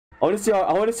I want to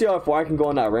see how far I can go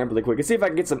on that ramp really quick. Let's see if I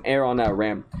can get some air on that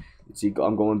ramp. Let's see.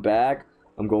 I'm going back.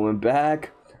 I'm going back.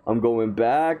 I'm going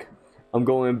back. I'm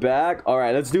going back. All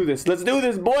right, let's do this. Let's do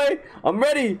this, boy. I'm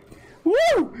ready.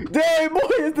 Woo! Dang, boy,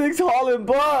 this thing's hauling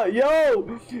butt.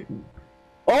 Yo.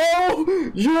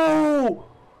 Oh, yo.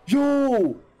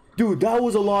 Dude, that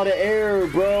was a lot of air,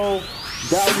 bro.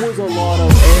 That was a lot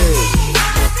of air.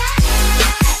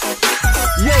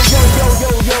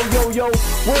 Yo,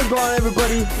 what's going on,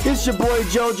 everybody? It's your boy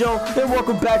JoJo, and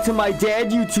welcome back to my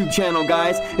dad YouTube channel,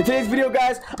 guys. In today's video,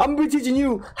 guys, I'm gonna be teaching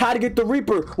you how to get the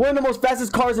Reaper, one of the most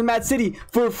fastest cars in Mad City,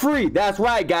 for free. That's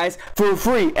right, guys, for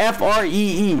free.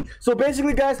 FREEEE. So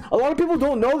basically, guys, a lot of people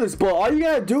don't know this, but all you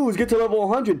gotta do is get to level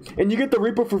 100, and you get the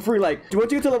Reaper for free. Like,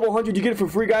 once you get to level 100, you get it for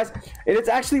free, guys. And it's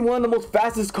actually one of the most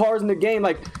fastest cars in the game.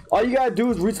 Like, all you gotta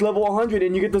do is reach level 100,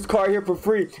 and you get this car here for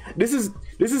free. This is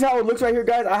how it looks right here,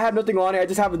 guys. I have nothing on it. I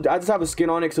just have a skin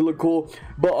on it because it look cool.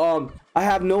 But I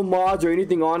have no mods or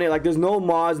anything on it. Like, there's no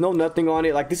mods, no nothing on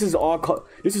it. Like, this is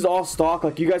all stock.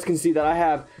 Like, you guys can see that I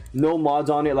have no mods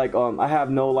on it. Like, I have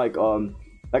no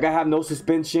I have no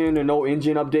suspension or no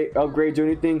engine upgrades or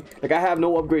anything. Like, I have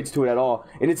no upgrades to it at all,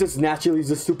 and it's just naturally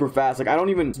just super fast. Like,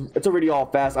 it's already all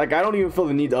fast. Like, I don't even feel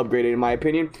the need to upgrade it, in my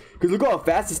opinion, because look how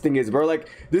fast this thing is, bro. Like,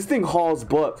 this thing hauls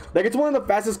butt. Like, it's one of the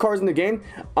fastest cars in the game.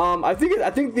 I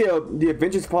think the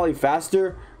Adventure's probably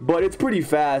faster, but it's pretty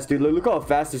fast, dude. Look how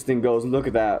fast this thing goes. Look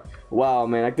at that. Wow,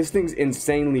 man. Like, this thing's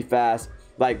insanely fast.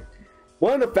 Like,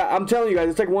 I'm telling you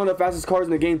guys, it's like one of the fastest cars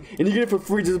in the game, and you get it for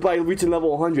free just by reaching level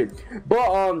 100.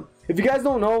 But if you guys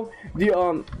don't know,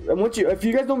 if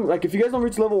you guys don't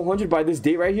reach level 100 by this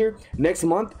date right here, next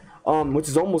month, which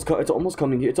is almost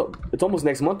coming here. It's almost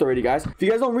next month already, guys. If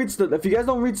you guys don't reach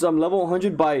level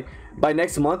 100 by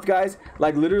next month, guys,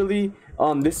 like literally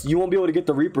you won't be able to get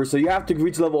the Reaper. So you have to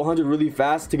reach level 100 really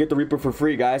fast to get the Reaper for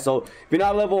free, guys. So if you're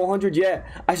not level 100 yet,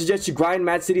 I suggest you grind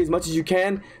Mad City as much as you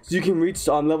can so you can reach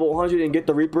level 100 and get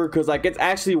the Reaper, because like it's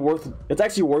actually worth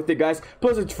it, guys.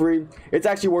 Plus it's free. It's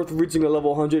actually worth reaching a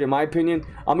level 100, in my opinion.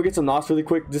 I'm gonna get some NOS really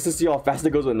quick just to see how fast it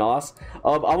goes with NOS.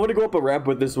 I want to go up a ramp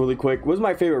with this really quick. Where's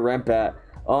my favorite ramp at?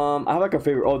 I have like a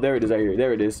favorite. Oh, there it is right here.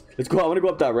 There it is. Let's go. I want to go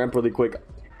up that ramp really quick.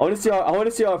 I want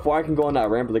to see how far I can go on that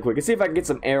ramp really quick. Let's see if I can get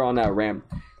some air on that ramp.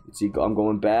 Let's see. I'm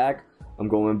going back. I'm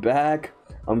going back.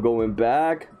 I'm going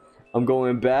back. I'm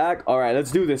going back. All right, let's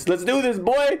do this. Let's do this,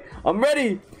 boy. I'm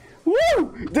ready.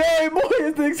 Woo! Dang, boy,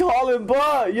 this thing's hauling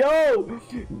butt. Yo.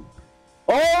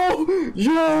 Oh,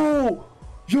 yo.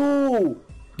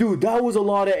 Dude, that was a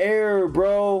lot of air,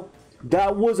 bro.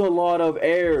 That was a lot of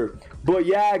air. But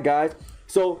yeah, guys,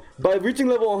 so by reaching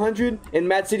level 100 in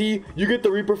Mad City, you get the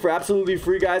Reaper for absolutely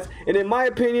free, guys. And in my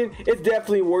opinion, it's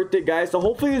definitely worth it, guys. So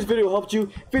hopefully this video helped you.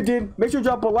 If it did, make sure to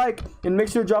drop a like and make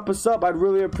sure to drop a sub. I'd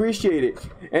really appreciate it.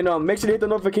 And make sure to hit the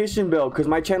notification bell, because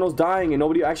my channel's dying and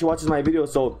nobody actually watches my videos.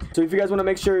 So if you guys want to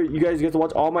make sure you guys get to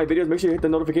watch all my videos, make sure to hit the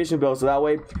notification bell, so that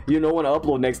way you know when to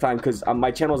upload next time, because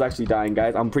my channel's actually dying,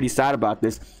 guys. I'm pretty sad about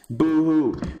this.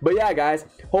 Boo-hoo. But yeah, guys,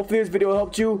 hopefully this video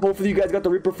helped you. Hopefully you guys got the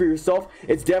Reaper for yourself.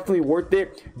 It's definitely worth it.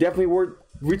 Definitely worth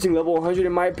reaching level 100,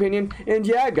 in my opinion. And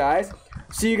yeah, guys,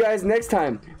 see you guys next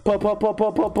time.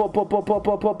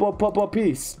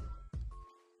 Peace.